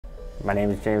My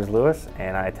name is James Lewis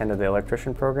and I attended the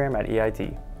electrician program at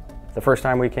EIT. The first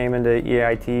time we came into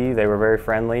EIT, they were very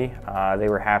friendly. They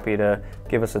were happy to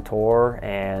give us a tour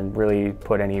and really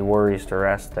put any worries to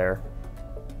rest there.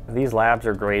 These labs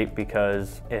are great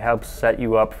because it helps set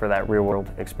you up for that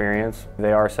real-world experience.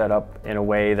 They are set up in a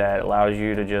way that allows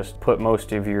you to just put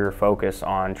most of your focus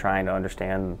on trying to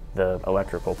understand the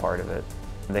electrical part of it.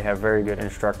 They have very good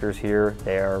instructors here.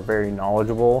 They are very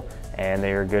knowledgeable and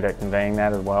they are good at conveying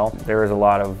that as well. There was a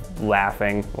lot of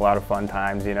laughing, a lot of fun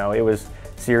times. You know, it was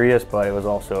serious, but it was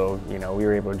also, you know, we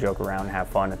were able to joke around and have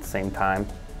fun at the same time.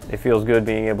 It feels good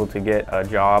being able to get a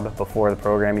job before the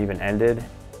program even ended.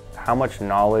 How much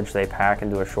knowledge they pack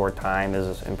into a short time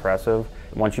is impressive.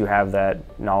 Once you have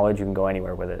that knowledge, you can go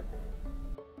anywhere with it.